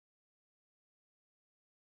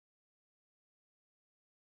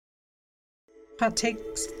Hot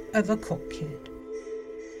Takes of a Cult Kid.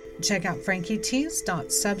 Check out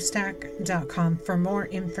frankietees.substack.com for more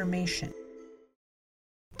information.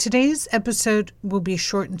 Today's episode will be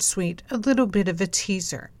short and sweet, a little bit of a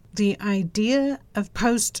teaser. The idea of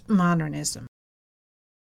postmodernism.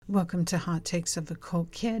 Welcome to Hot Takes of a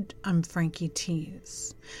Cult Kid. I'm Frankie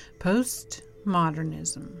Tees.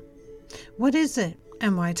 Postmodernism. What is it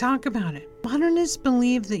and why talk about it? Modernists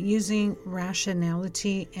believe that using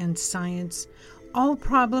rationality and science, all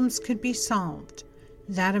problems could be solved.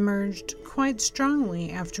 That emerged quite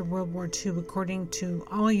strongly after World War II, according to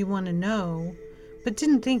All You Want to Know, but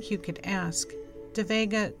Didn't Think You Could Ask, de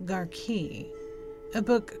Vega Garcia, a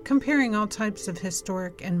book comparing all types of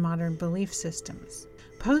historic and modern belief systems.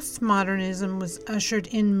 Postmodernism was ushered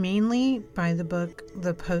in mainly by the book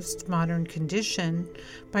The Postmodern Condition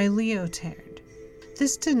by Lyotard.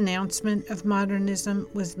 This denouncement of modernism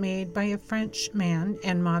was made by a French man,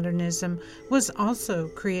 and modernism was also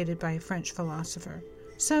created by a French philosopher.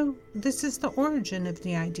 So this is the origin of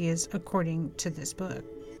the ideas according to this book.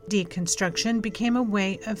 Deconstruction became a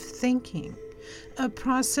way of thinking, a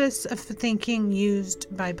process of thinking used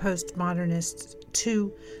by postmodernists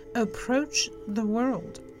to approach the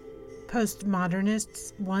world.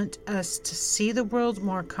 Postmodernists want us to see the world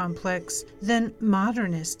more complex than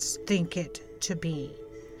modernists think it to be.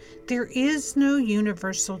 There is no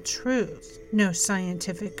universal truth, no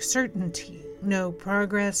scientific certainty, no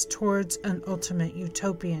progress towards an ultimate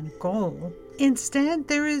utopian goal. Instead,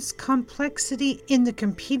 there is complexity in the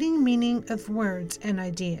competing meaning of words and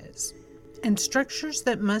ideas, and structures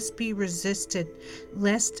that must be resisted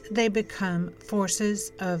lest they become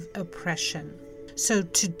forces of oppression. So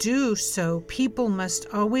to do so, people must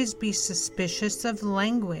always be suspicious of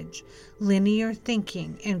language, linear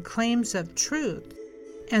thinking, and claims of truth.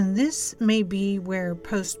 And this may be where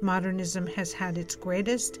postmodernism has had its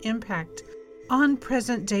greatest impact on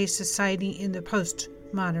present-day society in the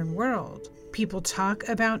postmodern world. People talk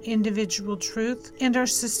about individual truth and are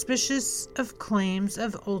suspicious of claims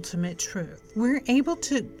of ultimate truth. We're able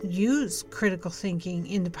to use critical thinking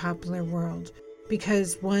in the popular world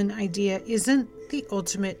because one idea isn't the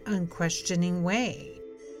ultimate unquestioning way.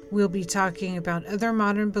 We'll be talking about other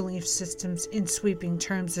modern belief systems in sweeping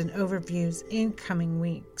terms and overviews in coming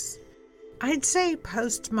weeks. I'd say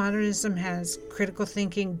postmodernism has critical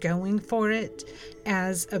thinking going for it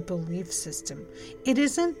as a belief system. It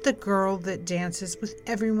isn't the girl that dances with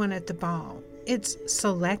everyone at the ball. It's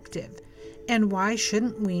selective. And why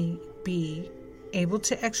shouldn't we be able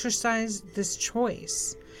to exercise this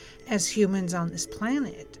choice as humans on this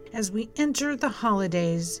planet? As we enter the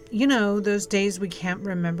holidays, those days we can't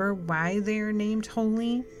remember why they are named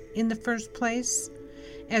holy in the first place.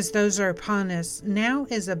 As those are upon us, now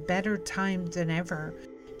is a better time than ever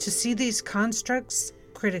to see these constructs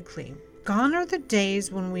critically. Gone are the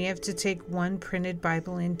days when we have to take one printed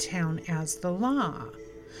Bible in town as the law.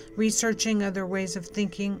 Researching other ways of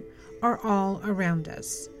thinking are all around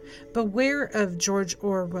us. Beware of George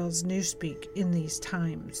Orwell's newspeak in these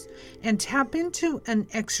times, and tap into and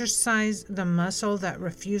exercise the muscle that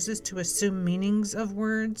refuses to assume meanings of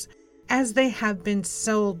words as they have been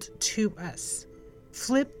sold to us.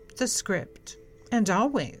 Flip the script, and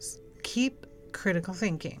always keep critical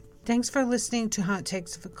thinking. Thanks for listening to Hot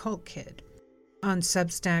Takes of a Cult Kid on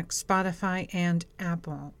Substack, Spotify, and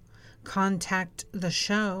Apple. Contact the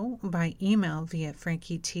show by email via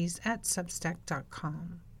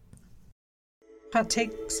frankietees@substack.com. Hot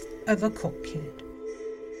Takes of a Cult Kid.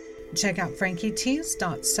 Check out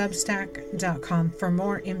frankietees.substack.com for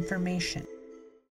more information.